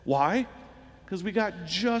Why? Because we got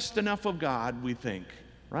just enough of God, we think,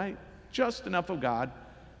 right? Just enough of God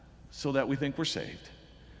so that we think we're saved.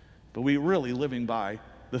 But we're really living by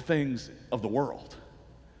the things of the world.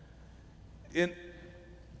 In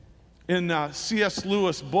C.S.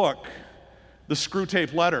 Lewis' book, The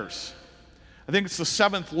Screwtape Letters, I think it's the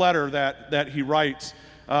 7th letter that he writes.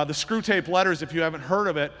 The Screwtape Letters, if you haven't heard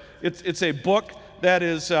of it, it's a book that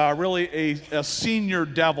is really a senior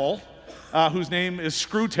devil whose name is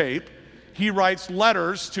Screwtape. He writes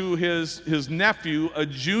letters to his nephew, a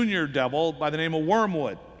junior devil by the name of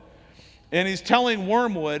Wormwood. And he's telling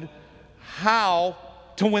Wormwood how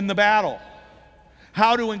to win the battle,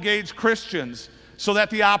 how to engage Christians so that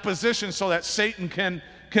the opposition, so that Satan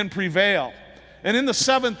can prevail. And in the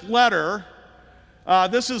 7th letter,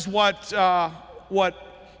 this is what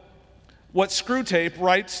Screwtape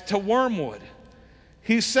writes to Wormwood.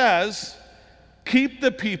 He says, keep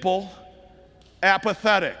the people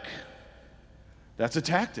apathetic. That's a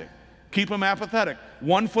tactic. Keep them apathetic.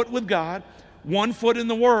 1 foot with God, 1 foot in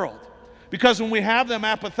the world. Because when we have them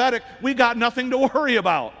apathetic, we got nothing to worry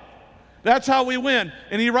about. That's how we win.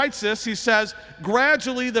 And he writes this, he says,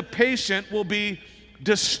 gradually the patient will be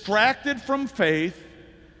distracted from faith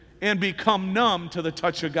and become numb to the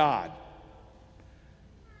touch of God.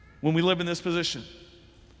 When we live in this position,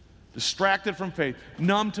 distracted from faith,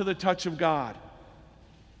 numb to the touch of God.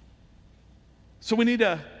 So we need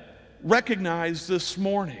to recognize this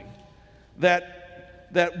morning that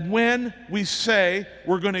when we say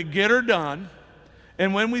we're going to get her done,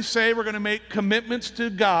 and when we say we're going to make commitments to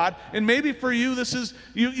God, and maybe for you this is,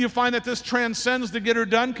 you find that this transcends the Get Her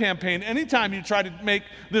Done campaign. Anytime you try to make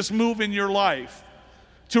this move in your life,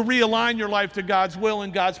 to realign your life to God's will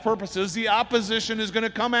and God's purposes, the opposition is going to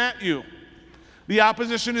come at you. The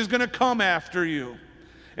opposition is going to come after you.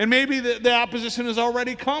 And maybe the opposition has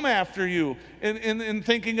already come after you in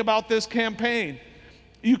thinking about this campaign.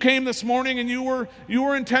 You came this morning and you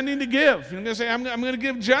were intending to give. You're going to say, I'm going to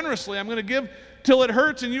give generously. I'm going to give till it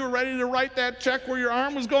hurts, and you were ready to write that check where your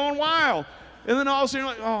arm was going wild. And then all of a sudden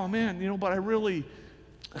you're like, oh man, but I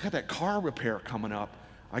got that car repair coming up.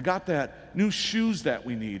 I got that new shoes that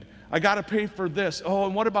we need. I got to pay for this. Oh,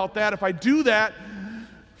 and what about that? If I do that,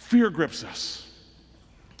 fear grips us.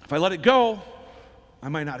 If I let it go, I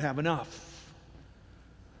might not have enough.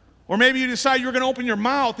 Or maybe you decide you're going to open your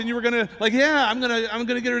mouth and you were going to, I'm going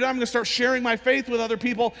to get her done. I'm going to start sharing my faith with other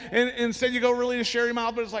people. And instead you go really to share your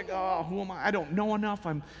mouth, but it's like, oh, who am I? I don't know enough.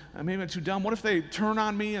 Maybe I'm too dumb. What if they turn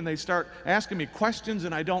on me and they start asking me questions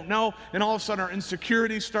and I don't know? And all of a sudden our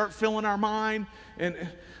insecurities start filling our mind.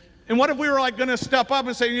 And what if we were going to step up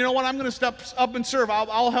and say, you know what, I'm going to step up and serve.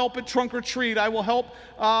 I'll help at Trunk or Treat. I will help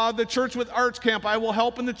the church with Arts Camp. I will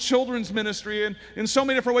help in the children's ministry. And in so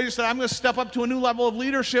many different ways, I'm going to step up to a new level of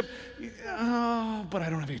leadership. Oh, but I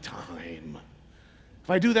don't have any time. If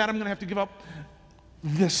I do that, I'm going to have to give up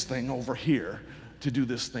this thing over here to do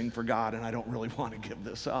this thing for God, and I don't really want to give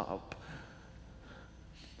this up.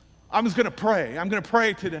 I'm just going to pray. I'm going to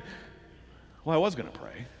pray today. Well, I was going to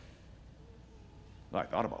pray. I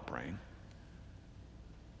thought about praying.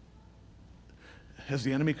 Has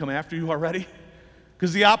the enemy come after you already?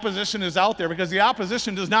 Because the opposition is out there, because the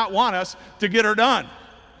opposition does not want us to get her done.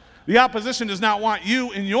 The opposition does not want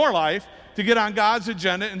you in your life to get on God's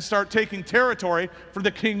agenda and start taking territory for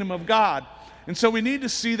the kingdom of God. And so we need to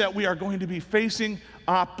see that we are going to be facing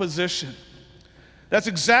opposition. That's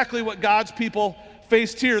exactly what God's people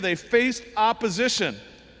faced here. They faced opposition.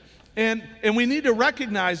 And we need to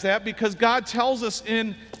recognize that, because God tells us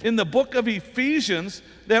in the book of Ephesians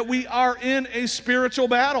that we are in a spiritual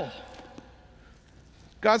battle.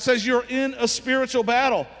 God says you're in a spiritual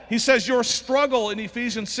battle. He says your struggle in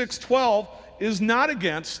Ephesians 6:12 is not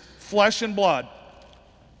against flesh and blood.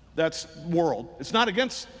 That's world. It's not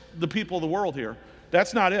against the people of the world here.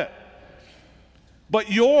 That's not it. But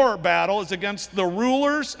your battle is against the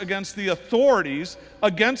rulers, against the authorities,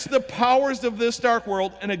 against the powers of this dark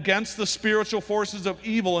world, and against the spiritual forces of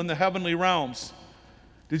evil in the heavenly realms.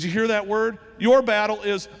 Did you hear that word? Your battle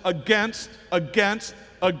is against.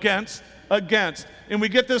 And we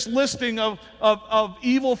get this listing of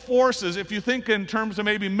evil forces, if you think in terms of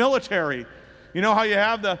maybe military. You know how you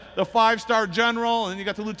have the 5-star general, and then you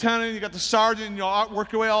got the lieutenant, you got the sergeant, and you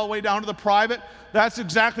work your way all the way down to the private? That's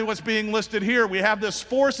exactly what's being listed here. We have this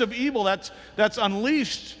force of evil that's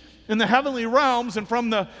unleashed in the heavenly realms, and from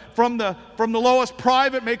the lowest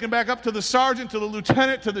private, making back up to the sergeant, to the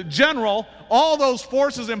lieutenant, to the general, all those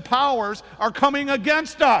forces and powers are coming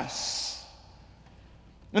against us.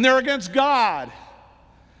 And they're against God.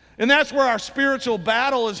 And that's where our spiritual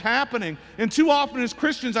battle is happening. And too often as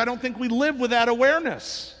Christians, I don't think we live with that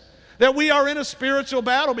awareness. that we are in a spiritual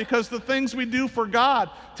battle because the things we do for God,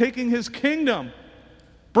 taking His kingdom,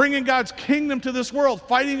 bringing God's kingdom to this world,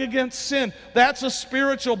 fighting against sin, that's a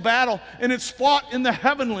spiritual battle, and it's fought in the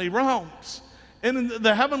heavenly realms. And in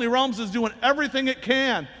the heavenly realms is doing everything it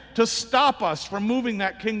can to stop us from moving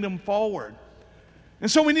that kingdom forward. And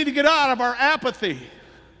so we need to get out of our apathy.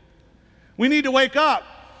 We need to wake up,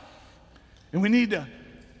 and we need to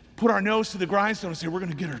put our nose to the grindstone and say, we're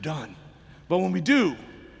going to get her done. But when we do,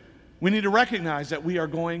 we need to recognize that we are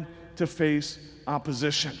going to face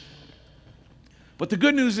opposition. But the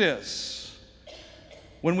good news is,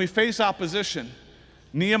 when we face opposition,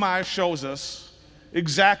 Nehemiah shows us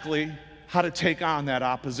exactly how to take on that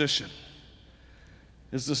opposition.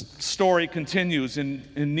 As the story continues in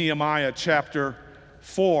Nehemiah chapter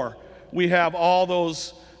 4, we have all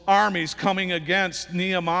those armies coming against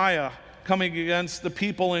Nehemiah, coming against the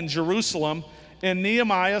people in Jerusalem. And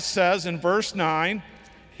Nehemiah says in verse 9,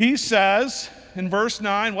 he says in verse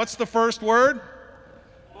 9, what's the first word?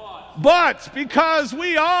 But, because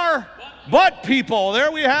we are but people.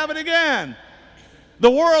 There we have it again. The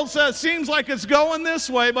world seems like it's going this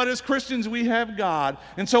way, but as Christians, we have God.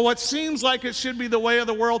 And so what seems like it should be the way of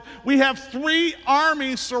the world, we have 3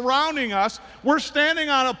 armies surrounding us. We're standing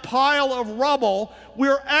on a pile of rubble.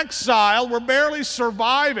 We're exiled. We're barely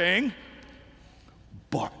surviving.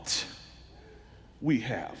 But we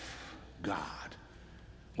have God.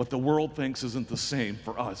 What the world thinks isn't the same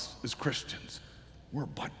for us as Christians. We're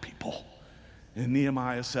but people. And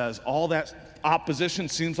Nehemiah says, all that opposition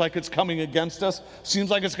seems like it's coming against us, seems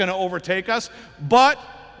like it's going to overtake us, but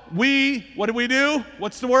what did we do?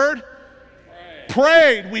 What's the word?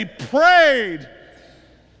 Prayed. We prayed.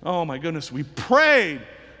 Oh my goodness, we prayed.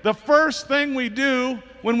 The first thing we do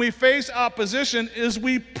when we face opposition is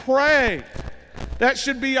we pray. That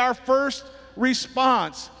should be our first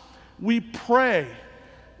response. We pray.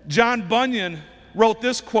 John Bunyan wrote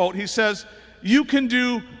this quote. He says, you can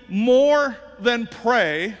do more than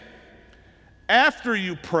pray after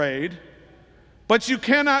you prayed, but you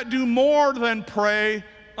cannot do more than pray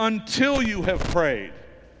until you have prayed.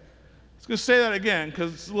 I was going to say that again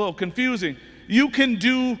because it's a little confusing. You can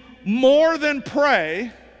do more than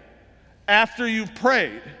pray after you've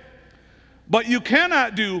prayed, but you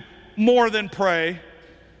cannot do more than pray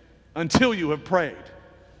until you have prayed.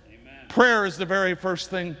 Amen. Prayer is the very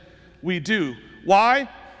first thing we do. Why?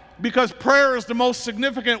 Because prayer is the most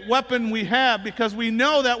significant weapon we have, because we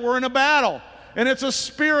know that we're in a battle, and it's a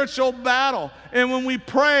spiritual battle. And when we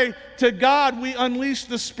pray to God, we unleash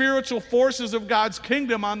the spiritual forces of God's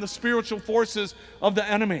kingdom on the spiritual forces of the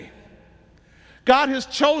enemy. God has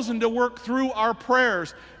chosen to work through our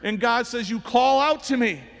prayers, and God says, you call out to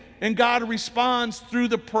me, and God responds through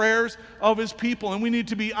the prayers of His people. And we need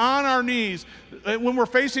to be on our knees. When we're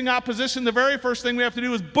facing opposition, the very first thing we have to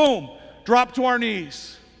do is, boom, drop to our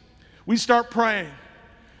knees. We start praying,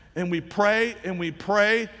 and we pray, and we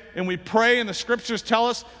pray, and we pray, and the scriptures tell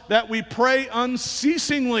us that we pray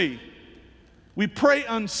unceasingly. We pray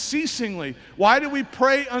unceasingly. Why do we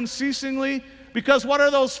pray unceasingly? Because what are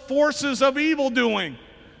those forces of evil doing?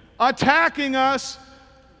 Attacking us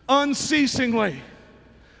unceasingly,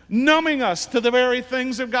 numbing us to the very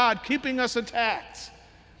things of God, keeping us attacked.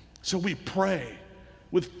 So we pray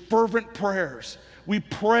with fervent prayers. We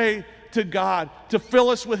pray to God to fill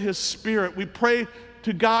us with His Spirit. We pray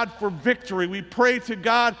to God for victory. We pray to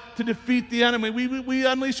God to defeat the enemy. We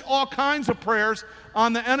unleash all kinds of prayers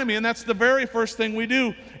on the enemy, and that's the very first thing we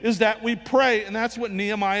do, is that we pray, and that's what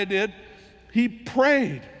Nehemiah did. He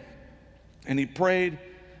prayed, and he prayed,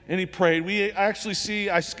 and he prayed. We actually see,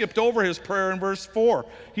 I skipped over his prayer in verse 4.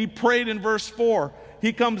 He prayed in verse 4.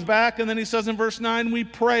 He comes back, and then he says in verse 9, we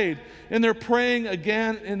prayed, and they're praying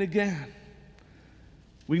again and again.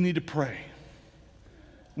 We need to pray.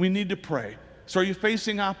 We need to pray. So are you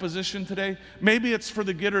facing opposition today? Maybe it's for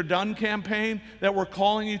the Get Her Done campaign that we're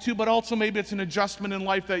calling you to, but also maybe it's an adjustment in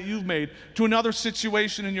life that you've made to another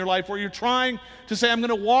situation in your life where you're trying to say, I'm going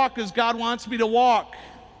to walk as God wants me to walk.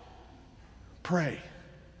 Pray,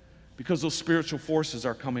 because those spiritual forces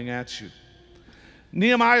are coming at you.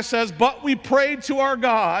 Nehemiah says, but we prayed to our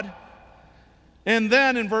God. And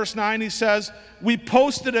then in verse 9 he says, we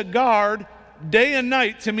posted a guard day and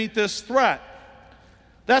night to meet this threat.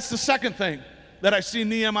 That's the second thing that I see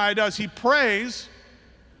Nehemiah does. He prays,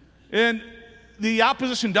 and the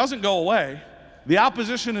opposition doesn't go away. The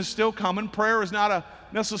opposition is still coming. Prayer is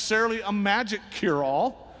not necessarily a magic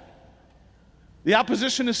cure-all. The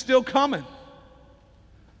opposition is still coming.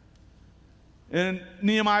 And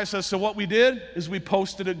Nehemiah says, so what we did is we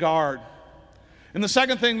posted a guard. And the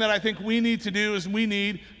second thing that I think we need to do is we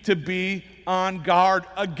need to be on guard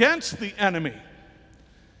against the enemy.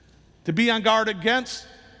 to be on guard against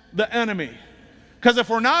the enemy. Because if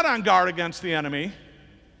we're not on guard against the enemy,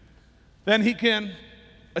 then he can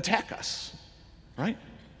attack us, right?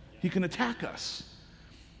 He can attack us.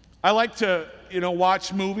 I like to,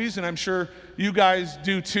 watch movies, and I'm sure you guys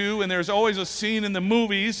do too, and there's always a scene in the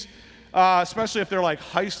movies, especially if they're like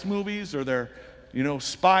heist movies or they're,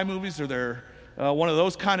 spy movies or they're one of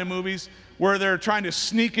those kind of movies where they're trying to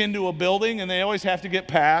sneak into a building and they always have to get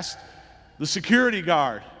past the security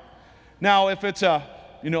guard. Now, if it's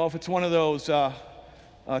one of those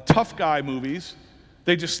tough guy movies,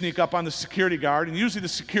 they just sneak up on the security guard, and usually the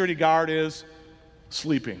security guard is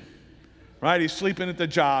sleeping, right? He's sleeping at the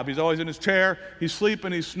job. He's always in his chair. He's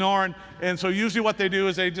sleeping. He's snoring. And so usually what they do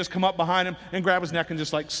is they just come up behind him and grab his neck and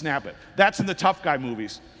just snap it. That's in the tough guy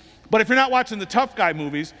movies. But if you're not watching the tough guy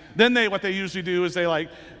movies, then what they usually do is they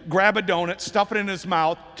grab a donut, stuff it in his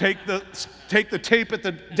mouth, take the tape at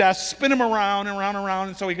the desk, spin him around and around,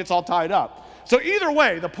 and so he gets all tied up. So either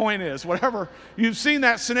way, the point is, whatever, you've seen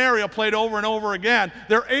that scenario played over and over again,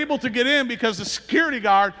 they're able to get in because the security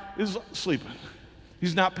guard is sleeping.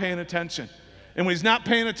 He's not paying attention. And when he's not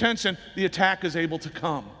paying attention, the attack is able to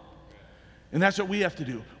come. And that's what we have to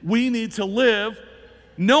do. We need to live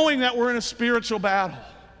knowing that we're in a spiritual battle.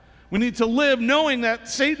 We need to live knowing that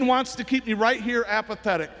Satan wants to keep me right here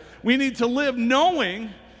apathetic. We need to live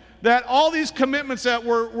knowing that all these commitments that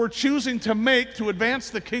we're choosing to make to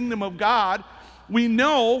advance the kingdom of God, we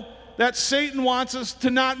know that Satan wants us to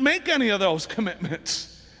not make any of those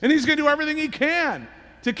commitments. And he's going to do everything he can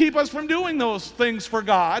to keep us from doing those things for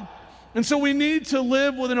God. And so we need to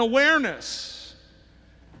live with an awareness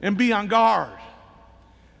and be on guard,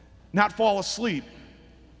 not fall asleep.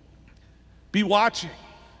 Be watching.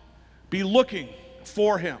 Be looking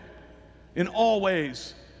for him in all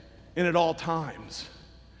ways and at all times.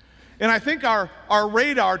 And I think our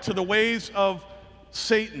radar to the ways of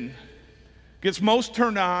Satan gets most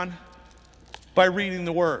turned on by reading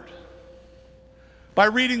the Word, by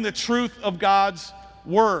reading the truth of God's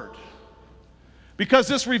Word. Because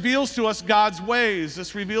this reveals to us God's ways,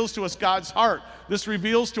 this reveals to us God's heart, this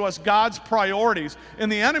reveals to us God's priorities.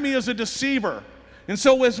 And the enemy is a deceiver. And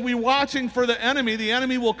so as we're watching for the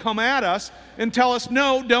enemy will come at us and tell us,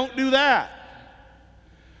 no, don't do that.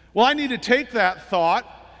 Well, I need to take that thought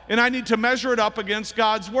and I need to measure it up against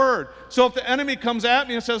God's word. So if the enemy comes at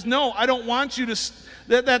me and says, no, I don't want you to,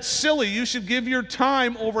 that's silly. You should give your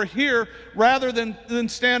time over here rather than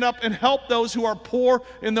stand up and help those who are poor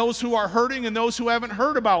and those who are hurting and those who haven't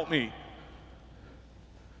heard about me.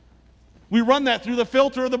 We run that through the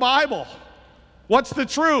filter of the Bible. What's the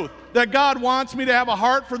truth? That God wants me to have a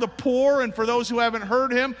heart for the poor and for those who haven't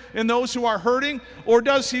heard him and those who are hurting? Or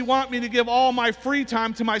does he want me to give all my free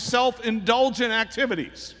time to my self-indulgent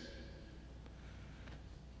activities?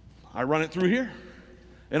 I run it through here,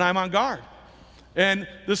 and I'm on guard. And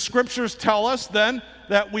the scriptures tell us then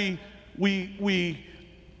that we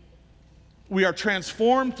are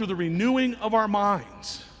transformed through the renewing of our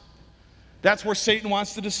minds. That's where Satan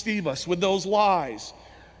wants to deceive us with those lies.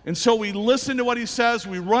 And so we listen to what he says,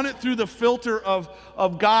 we run it through the filter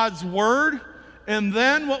of God's word, and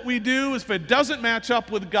then what we do is if it doesn't match up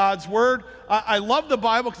with God's word, I love the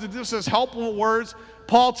Bible because it gives us helpful words.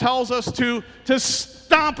 Paul tells us to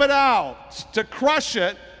stomp it out, to crush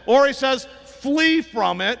it, or he says flee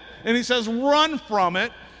from it, and he says run from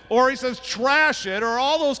it, or he says trash it, or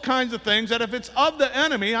all those kinds of things that if it's of the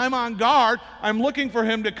enemy, I'm on guard, I'm looking for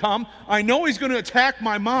him to come, I know he's going to attack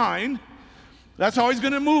my mind. That's how he's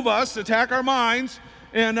going to move us, attack our minds,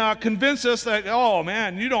 and convince us that, oh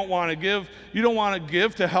man, you don't want to give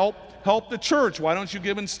to help the church. Why don't you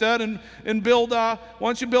give instead and build? Why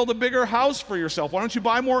don't you build a bigger house for yourself? Why don't you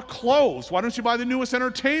buy more clothes? Why don't you buy the newest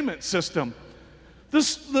entertainment system?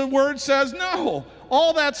 The word says no.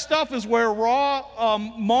 All that stuff is where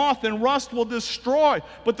moth and rust will destroy.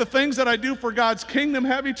 But the things that I do for God's kingdom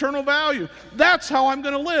have eternal value. That's how I'm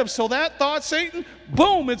going to live. So that thought, Satan,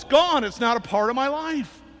 boom, it's gone. It's not a part of my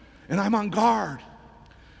life. And I'm on guard.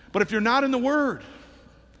 But if you're not in the Word,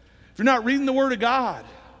 if you're not reading the Word of God,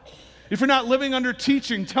 if you're not living under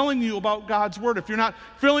teaching, telling you about God's Word, if you're not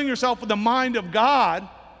filling yourself with the mind of God,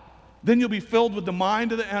 then you'll be filled with the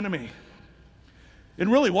mind of the enemy.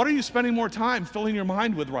 And really, what are you spending more time filling your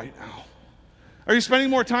mind with right now? Are you spending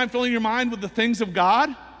more time filling your mind with the things of God?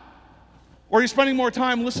 Or are you spending more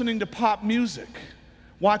time listening to pop music,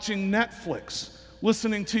 watching Netflix,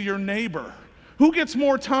 listening to your neighbor? Who gets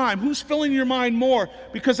more time? Who's filling your mind more?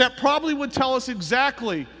 Because that probably would tell us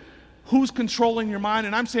exactly who's controlling your mind.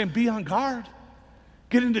 And I'm saying be on guard.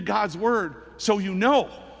 Get into God's word so you know,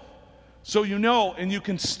 and you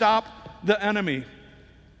can stop the enemy.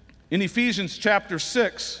 In Ephesians chapter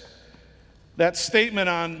 6, That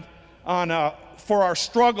statement for our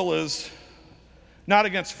struggle is not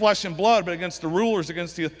against flesh and blood, but against the rulers,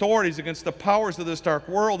 against the authorities, against the powers of this dark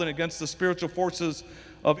world, and against the spiritual forces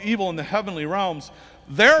of evil in the heavenly realms.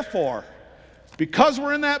 Therefore, because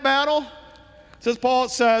we're in that battle, says Paul,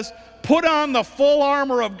 it says, put on the full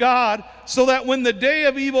armor of God so that when the day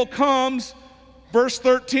of evil comes, verse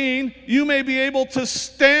 13, you may be able to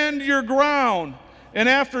stand your ground. And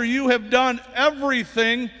after you have done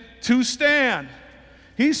everything, to stand.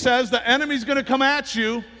 He says the enemy's going to come at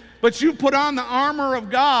you, but you put on the armor of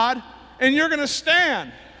God and you're going to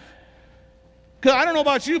stand. Because I don't know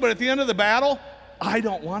about you, but at the end of the battle, I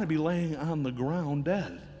don't want to be laying on the ground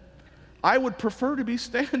dead. I would prefer to be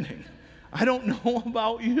standing. I don't know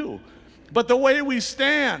about you. But the way we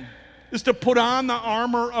stand is to put on the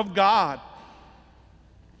armor of God.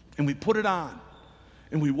 And we put it on.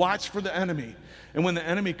 And we watch for the enemy. And when the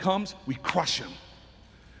enemy comes, we crush him.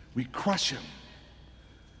 We crush him.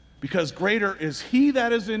 Because greater is he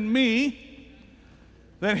that is in me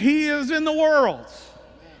than he is in the world.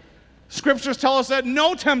 Scriptures tell us that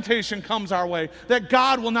no temptation comes our way, that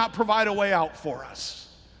God will not provide a way out for us.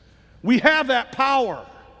 We have that power.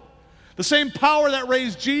 The same power that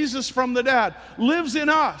raised Jesus from the dead lives in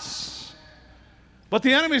us. But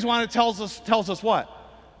the enemy's one that tells us what?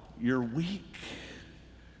 You're weak.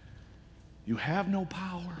 You have no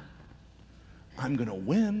power. I'm going to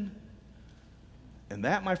win. And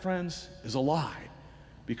that, my friends, is a lie.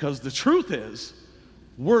 Because the truth is,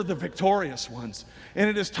 we're the victorious ones. And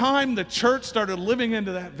it is time the church started living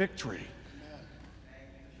into that victory.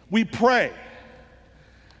 We pray.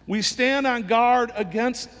 We stand on guard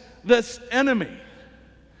against this enemy.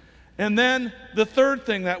 And then the third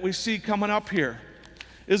thing that we see coming up here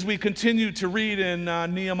is we continue to read in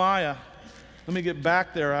Nehemiah. Let me get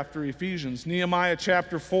back there after Ephesians. Nehemiah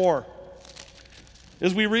chapter 4.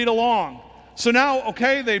 As we read along. So now,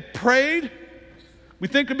 okay, they prayed. We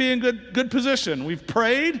think we'll be in good position. We've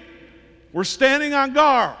prayed. We're standing on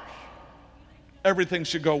guard. Everything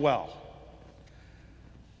should go well.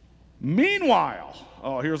 Meanwhile,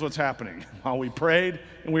 here's what's happening. While we prayed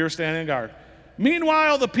and we were standing on guard.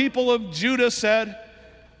 Meanwhile, the people of Judah said,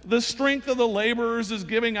 the strength of the laborers is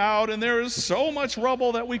giving out, and there is so much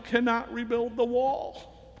rubble that we cannot rebuild the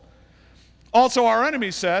wall. Also, our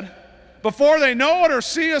enemies said, before they know it or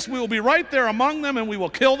see us, we will be right there among them, and we will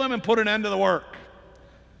kill them and put an end to the work.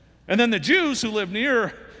 And then the Jews who lived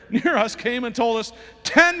near us came and told us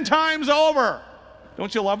 10 times over.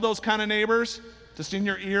 Don't you love those kind of neighbors? Just in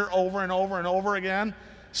your ear over and over and over again.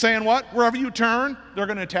 Saying what? Wherever you turn, they're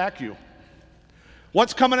going to attack you.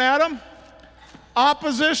 What's coming at them?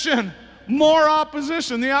 Opposition. More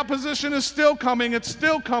opposition. The opposition is still coming. It's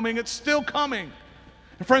still coming. It's still coming.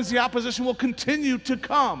 And friends, the opposition will continue to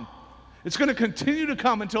come. It's going to continue to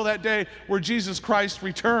come until that day where Jesus Christ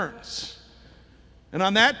returns. And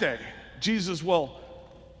on that day, Jesus will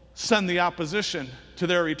send the opposition to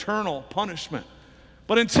their eternal punishment.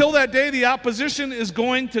 But until that day, the opposition is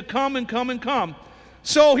going to come and come and come.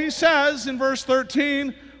 So he says in verse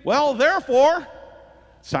 13, well, therefore,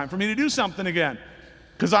 it's time for me to do something again.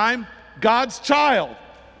 Because I'm God's child.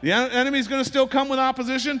 The enemy's going to still come with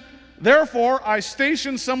opposition. Therefore, I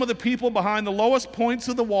stationed some of the people behind the lowest points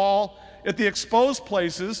of the wall at the exposed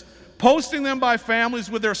places, posting them by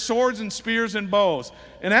families with their swords and spears and bows.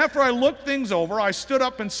 And after I looked things over, I stood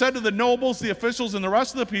up and said to the nobles, the officials, and the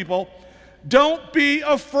rest of the people, don't be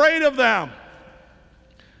afraid of them.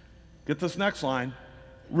 Get this next line.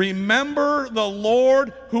 Remember the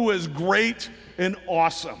Lord who is great and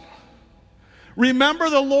awesome. Remember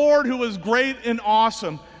the Lord who is great and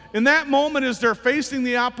awesome. In that moment, as they're facing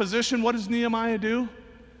the opposition, what does Nehemiah do?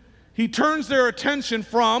 He turns their attention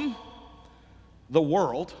from the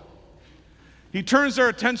world. He turns their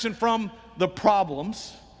attention from the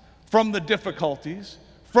problems, from the difficulties,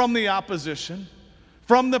 from the opposition,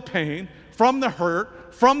 from the pain, from the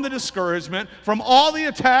hurt, from the discouragement, from all the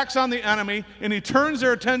attacks on the enemy, and he turns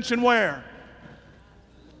their attention where?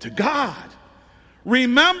 To God.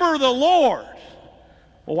 Remember the Lord.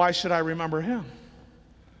 Well, why should I remember him?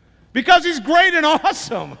 Because he's great and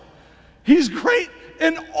awesome. He's great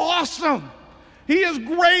and awesome. He is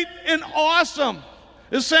great and awesome.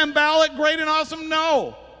 Is Sanballat great and awesome?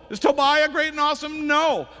 No. Is Tobiah great and awesome?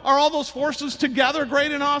 No. Are all those forces together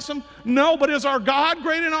great and awesome? No. But is our God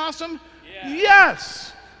great and awesome? Yeah.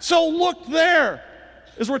 Yes. So look there.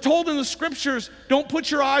 As we're told in the scriptures, don't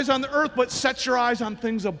put your eyes on the earth, but set your eyes on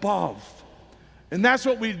things above. And that's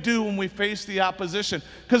what we do when we face the opposition.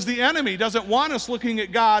 Because the enemy doesn't want us looking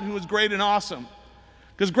at God who is great and awesome.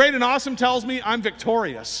 Because great and awesome tells me I'm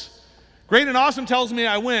victorious. Great and awesome tells me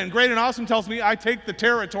I win. Great and awesome tells me I take the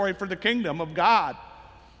territory for the kingdom of God.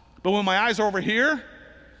 But when my eyes are over here,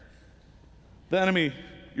 the enemy,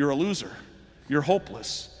 you're a loser. You're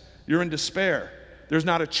hopeless. You're in despair. There's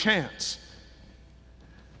not a chance.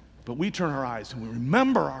 But we turn our eyes and we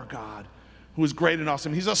remember our God who is great and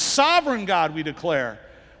awesome. He's a sovereign God, we declare,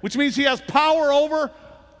 which means he has power over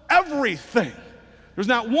everything. There's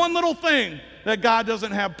not one little thing that God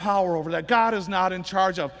doesn't have power over, that God is not in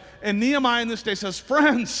charge of. And Nehemiah in this day says,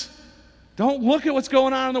 friends, don't look at what's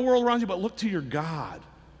going on in the world around you, but look to your God.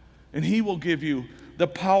 And he will give you the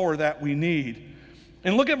power that we need.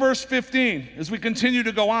 And look at verse 15. As we continue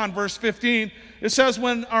to go on, verse 15, it says,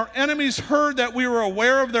 when our enemies heard that we were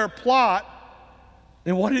aware of their plot,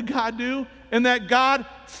 and what did God do? And that God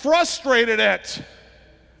frustrated it.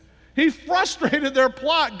 He frustrated their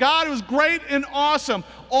plot. God was great and awesome.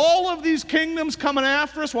 All of these kingdoms coming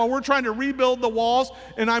after us while we're trying to rebuild the walls,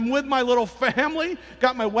 and I'm with my little family,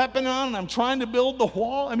 got my weapon on, and I'm trying to build the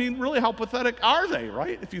wall. I mean, really, how pathetic are they,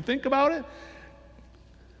 right? If you think about it.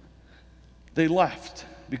 They left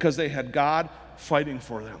because they had God fighting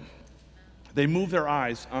for them. They moved their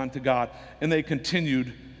eyes onto God, and they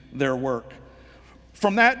continued their work.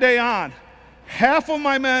 From that day on, half of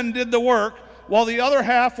my men did the work, while the other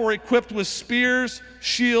half were equipped with spears,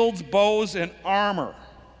 shields, bows, and armor.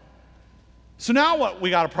 So now what? We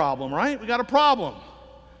got a problem, right? We got a problem.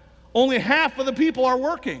 Only half of the people are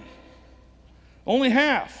working. Only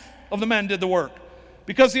half of the men did the work,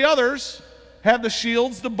 because the others had the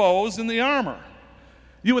shields, the bows, and the armor.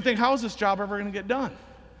 You would think, how is this job ever going to get done?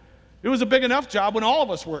 It was a big enough job when all of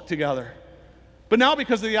us worked together. But now,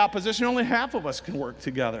 because of the opposition, only half of us can work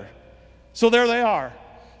together. So there they are.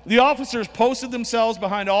 The officers posted themselves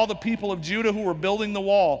behind all the people of Judah who were building the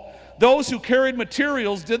wall. Those who carried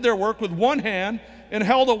materials did their work with one hand and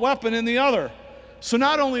held a weapon in the other. So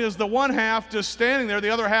not only is the one half just standing there, the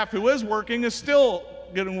other half who is working is still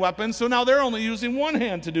getting weapons. So now they're only using one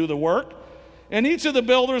hand to do the work. And each of the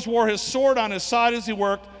builders wore his sword on his side as he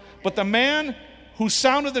worked, but the man who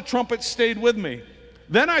sounded the trumpet stayed with me.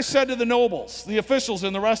 Then I said to the nobles, the officials,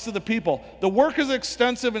 and the rest of the people, the work is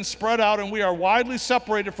extensive and spread out, and we are widely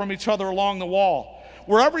separated from each other along the wall.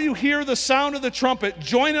 Wherever you hear the sound of the trumpet,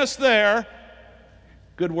 join us there.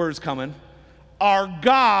 Good words coming. Our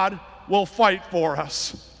God will fight for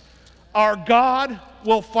us. Our God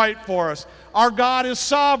will fight for us. Our God is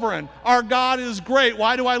sovereign. Our God is great.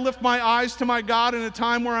 Why do I lift my eyes to my God in a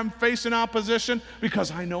time where I'm facing opposition?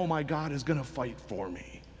 Because I know my God is going to fight for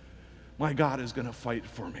me. My God is going to fight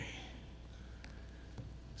for me.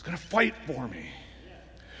 He's going to fight for me.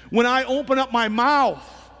 When I open up my mouth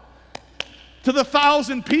to the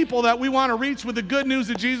 1,000 people that we want to reach with the good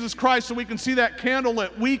news of Jesus Christ so we can see that candle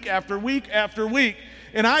lit week after week after week,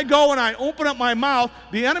 and I go and I open up my mouth,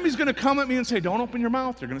 the enemy's going to come at me and say, don't open your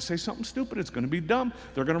mouth. They're going to say something stupid. It's going to be dumb.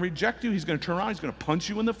 They're going to reject you. He's going to turn around. He's going to punch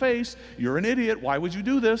you in the face. You're an idiot. Why would you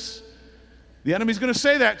do this? The enemy's going to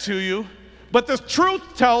say that to you. But the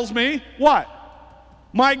truth tells me what?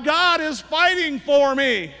 My God is fighting for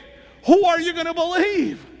me. Who are you going to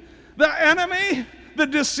believe? The enemy? The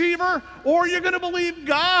deceiver? Or are you going to believe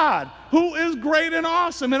God, who is great and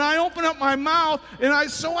awesome? And I open up my mouth, and I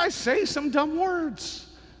say some dumb words.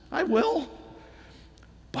 I will.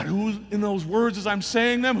 But who's in those words as I'm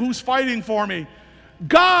saying them? Who's fighting for me?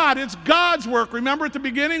 God. It's God's work. Remember at the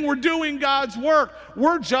beginning, we're doing God's work.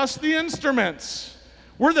 We're just the instruments.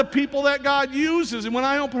 We're the people that God uses. And when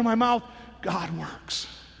I open my mouth, God works.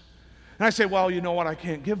 And I say, well, you know what? I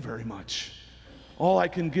can't give very much. All I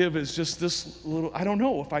can give is just this little. I don't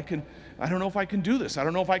know if I can do this. I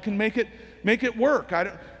don't know if I can make it work.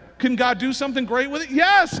 Can God do something great with it?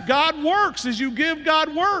 Yes, God works. As you give,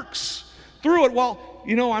 God works through it. Well,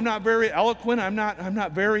 you know, I'm not very eloquent. I'm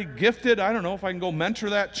not very gifted. I don't know if I can go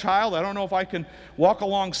mentor that child. I don't know if I can walk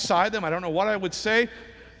alongside them. I don't know what I would say.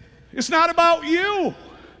 It's not about you.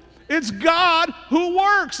 It's God who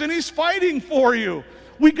works, and He's fighting for you.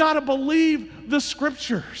 We got to believe the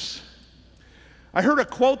Scriptures. I heard a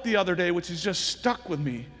quote the other day which has just stuck with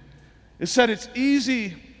me. It said it's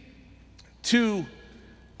easy to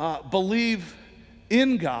believe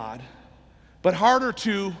in God, but harder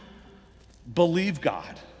to believe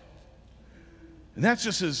God. And that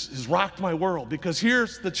just has rocked my world, because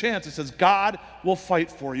here's the chance. It says God will fight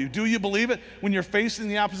for you. Do you believe it? When you're facing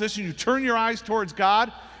the opposition, you turn your eyes towards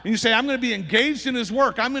God and you say, I'm going to be engaged in His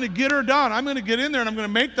work. I'm going to get her done. I'm going to get in there and I'm going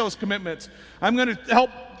to make those commitments. I'm going to help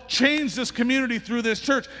change this community through this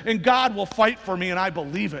church, and God will fight for me, and I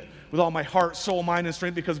believe it with all my heart, soul, mind, and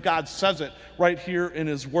strength, because God says it right here in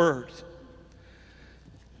His Word.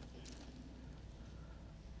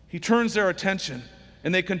 He turns their attention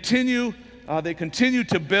And they continue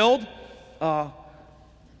to build. But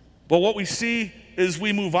what we see is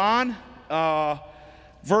we move on. I'm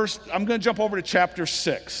going to jump over to chapter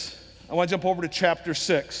 6. I want to jump over to chapter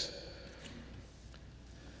 6.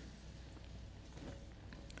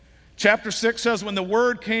 Chapter 6 says, when the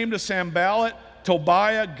word came to Sanballat,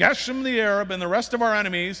 Tobiah, Geshem the Arab, and the rest of our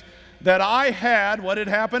enemies, that I had, what had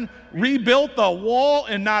happened? Rebuilt the wall,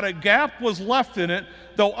 and not a gap was left in it,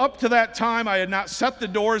 though up to that time I had not set the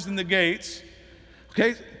doors and the gates.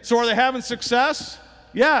 Okay, so are they having success?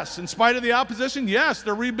 Yes. In spite of the opposition? Yes,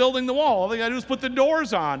 they're rebuilding the wall. All they got to do is put the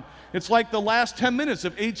doors on. It's like the last 10 minutes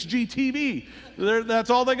of HGTV. That's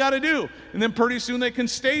all they got to do. And then pretty soon they can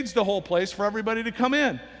stage the whole place for everybody to come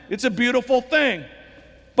in. It's a beautiful thing.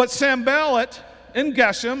 But Sanballat and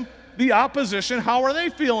Geshem, the opposition, how are they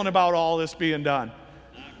feeling about all this being done?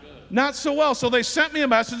 Not good. Not so well. So they sent me a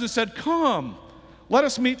message and said, come, let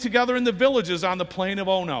us meet together in the villages on the plain of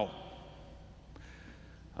Ono.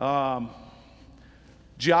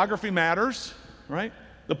 Geography matters, right?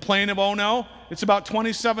 The plain of Ono, it's about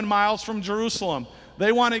 27 miles from Jerusalem.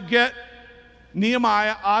 They want to get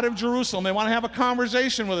Nehemiah out of Jerusalem. They want to have a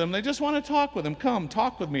conversation with him. They just want to talk with him. Come,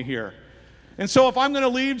 talk with me here. And so if I'm going to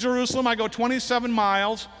leave Jerusalem, I go 27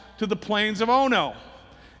 miles to the plains of Ono.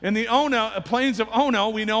 And the plains of Ono,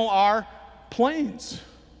 we know, are plains.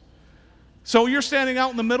 So you're standing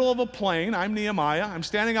out in the middle of a plain. I'm Nehemiah. I'm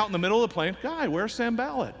standing out in the middle of the plain. Guy, where's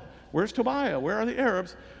Sanballat? Where's Tobiah? Where are the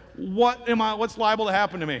Arabs? What's liable to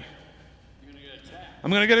happen to me? You're going to get attacked. I'm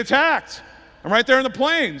going to get attacked. I'm right there in the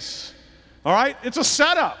plains. All right? It's a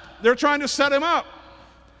setup. They're trying to set him up.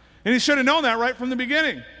 And he should have known that right from the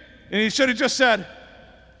beginning. And he should have just said,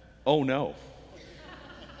 oh no.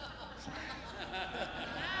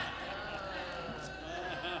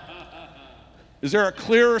 Is there a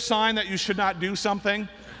clearer sign that you should not do something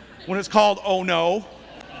when it's called oh no?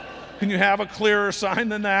 Can you have a clearer sign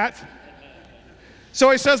than that? So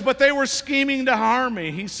he says, but they were scheming to harm me.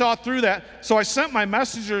 He saw through that. So I sent my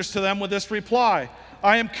messengers to them with this reply.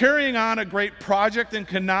 I am carrying on a great project and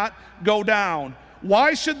cannot go down.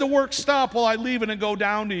 Why should the work stop while I leave it and go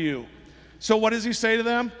down to you? So what does he say to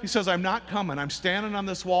them? He says, I'm not coming. I'm standing on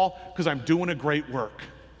this wall because I'm doing a great work.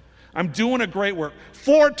 I'm doing a great work.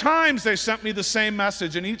 4 times they sent me the same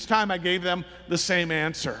message, and each time I gave them the same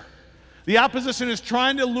answer. The opposition is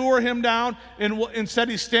trying to lure him down, and instead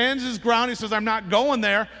he stands his ground. He says, I'm not going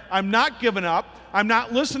there. I'm not giving up. I'm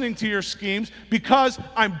not listening to your schemes because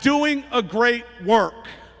I'm doing a great work.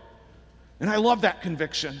 And I love that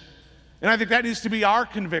conviction. And I think that needs to be our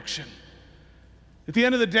conviction. At the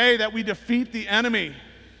end of the day, that we defeat the enemy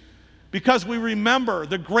because we remember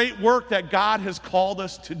the great work that God has called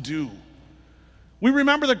us to do. We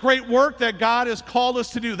remember the great work that God has called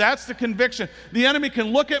us to do. That's the conviction. The enemy can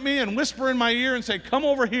look at me and whisper in my ear and say, come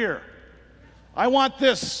over here. I want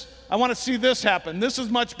this. I want to see this happen. This is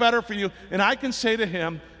much better for you. And I can say to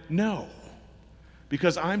him, no,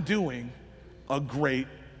 because I'm doing a great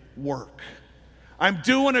work. I'm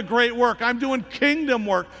doing a great work. I'm doing kingdom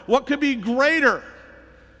work. What could be greater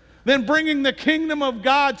than bringing the kingdom of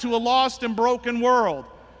God to a lost and broken world?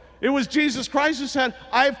 It was Jesus Christ who said,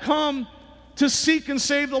 I've come to seek and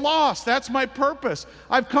save the lost. That's my purpose.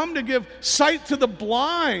 I've come to give sight to the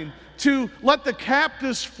blind, to let the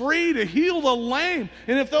captives free, to heal the lame.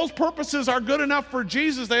 And if those purposes are good enough for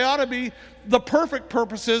Jesus, they ought to be the perfect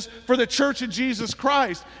purposes for the Church of Jesus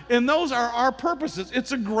Christ. And those are our purposes.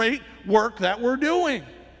 It's a great work that we're doing.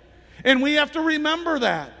 And we have to remember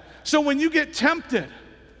that. So when you get tempted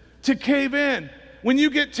to cave in, when you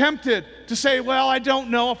get tempted to say, well, I don't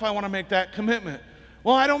know if I want to make that commitment.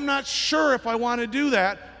 Well, I'm not sure if I want to do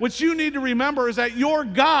that. What you need to remember is that your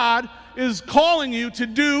God is calling you to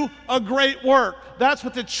do a great work. That's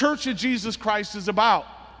what the Church of Jesus Christ is about.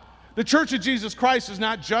 The Church of Jesus Christ is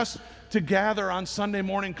not just to gather on Sunday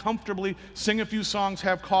morning comfortably, sing a few songs,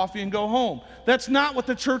 have coffee, and go home. That's not what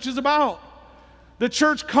the church is about. The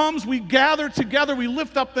church comes, we gather together, we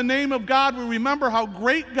lift up the name of God, we remember how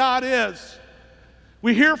great God is.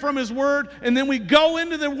 We hear from His Word, and then we go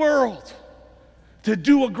into the world to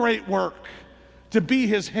do a great work, to be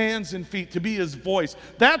His hands and feet, to be His voice.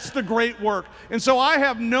 That's the great work. And so I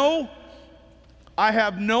have no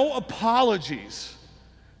apologies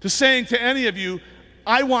to saying to any of you,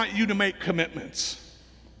 I want you to make commitments.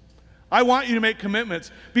 I want you to make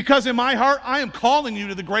commitments because in my heart, I am calling you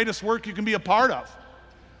to the greatest work you can be a part of.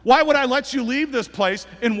 Why would I let you leave this place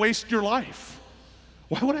and waste your life?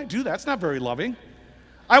 Why would I do that? That's not very loving.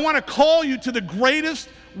 I want to call you to the greatest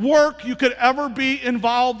work you could ever be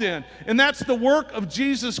involved in, and that's the work of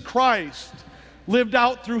Jesus Christ lived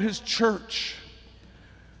out through His church.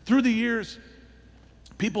 Through the years,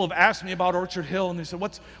 People have asked me about Orchard Hill, and they said,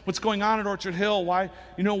 what's going on at Orchard Hill? Why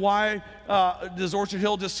does Orchard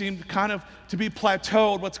Hill just seem kind of to be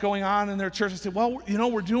plateaued? What's going on in their church? I said, well,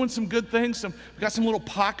 we're doing some good things. We've got some little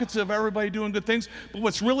pockets of everybody doing good things. But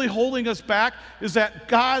what's really holding us back is that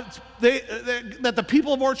that the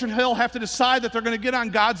people of Orchard Hill have to decide that they're going to get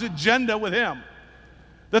on God's agenda with Him.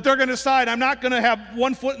 That they're going to decide, I'm not going to have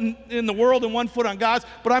one foot in the world and one foot on God's,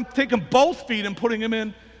 but I'm taking both feet and putting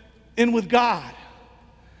them in with God.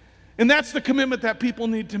 And that's the commitment that people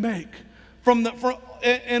need to make.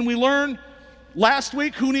 And we learned last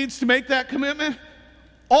week who needs to make that commitment?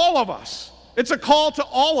 All of us. It's a call to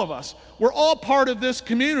all of us. We're all part of this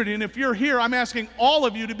community, and if you're here, I'm asking all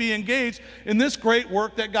of you to be engaged in this great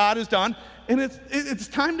work that God has done. And it's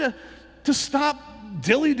time to stop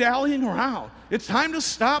dilly-dallying around. It's time to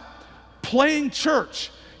stop playing church.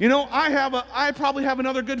 I probably have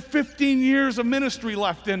another good 15 years of ministry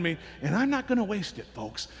left in me, and I'm not going to waste it,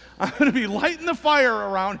 folks. I'm going to be lighting the fire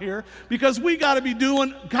around here because we got to be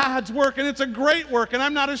doing God's work, and it's a great work, and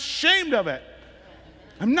I'm not ashamed of it.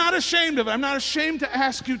 I'm not ashamed of it. I'm not ashamed to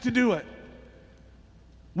ask you to do it.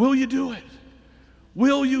 Will you do it?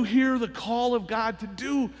 Will you hear the call of God to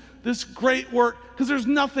do this great work? Because there's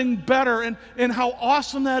nothing better, and how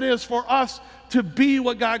awesome that is for us to be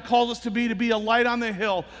what God calls us to be a light on the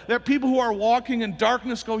hill. That people who are walking in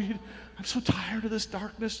darkness go, I'm so tired of this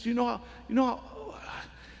darkness. You know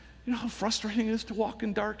how frustrating it is to walk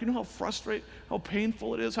in dark. You know how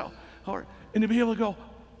painful it is, and to be able to go,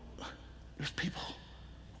 there's people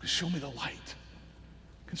who can show me the light.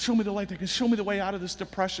 Can show me the light. They can show me the way out of this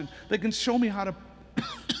depression. They can show me how to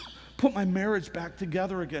put my marriage back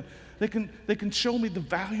together again. They can show me the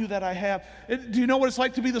value that I have. Do you know what it's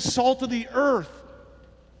like to be the salt of the earth?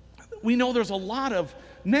 We know there's a lot of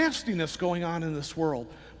nastiness going on in this world,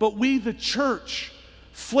 but we, the church,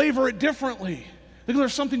 flavor it differently. Because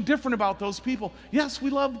there's something different about those people. Yes, we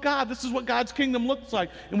love God. This is what God's kingdom looks like,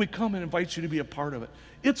 and we come and invite you to be a part of it.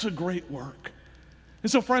 It's a great work.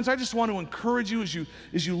 And so, friends, I just want to encourage you as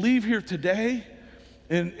you leave here today,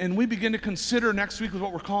 and we begin to consider next week with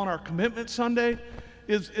what we're calling our Commitment Sunday,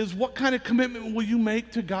 is what kind of commitment will you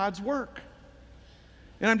make to God's work?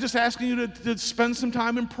 And I'm just asking you to spend some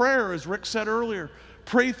time in prayer, as Rick said earlier.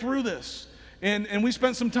 Pray through this. And we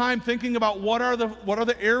spent some time thinking about what are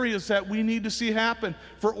the areas that we need to see happen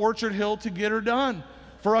for Orchard Hill to get her done,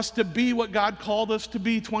 for us to be what God called us to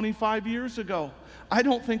be 25 years ago. I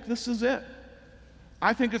don't think this is it.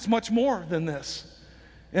 I think it's much more than this.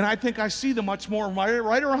 And I think I see the much more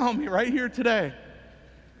right around me, right here today.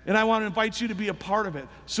 And I want to invite you to be a part of it.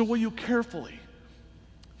 So will you carefully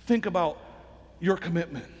think about your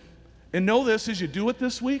commitment? And know this, as you do it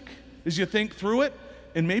this week, as you think through it,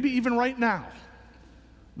 and maybe even right now,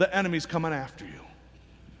 the enemy's coming after you.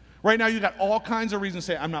 Right now, you got all kinds of reasons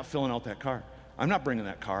to say, I'm not filling out that card. I'm not bringing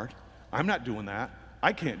that card. I'm not doing that.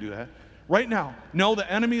 I can't do that. Right now, know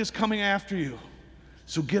the enemy is coming after you.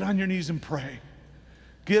 So get on your knees and pray.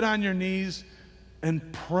 Get on your knees and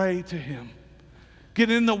pray to Him.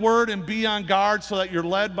 Get in the Word and be on guard so that you're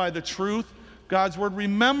led by the truth, God's Word.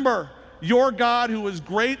 Remember your God who is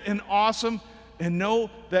great and awesome, and know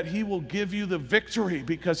that He will give you the victory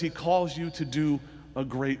because He calls you to do a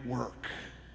great work.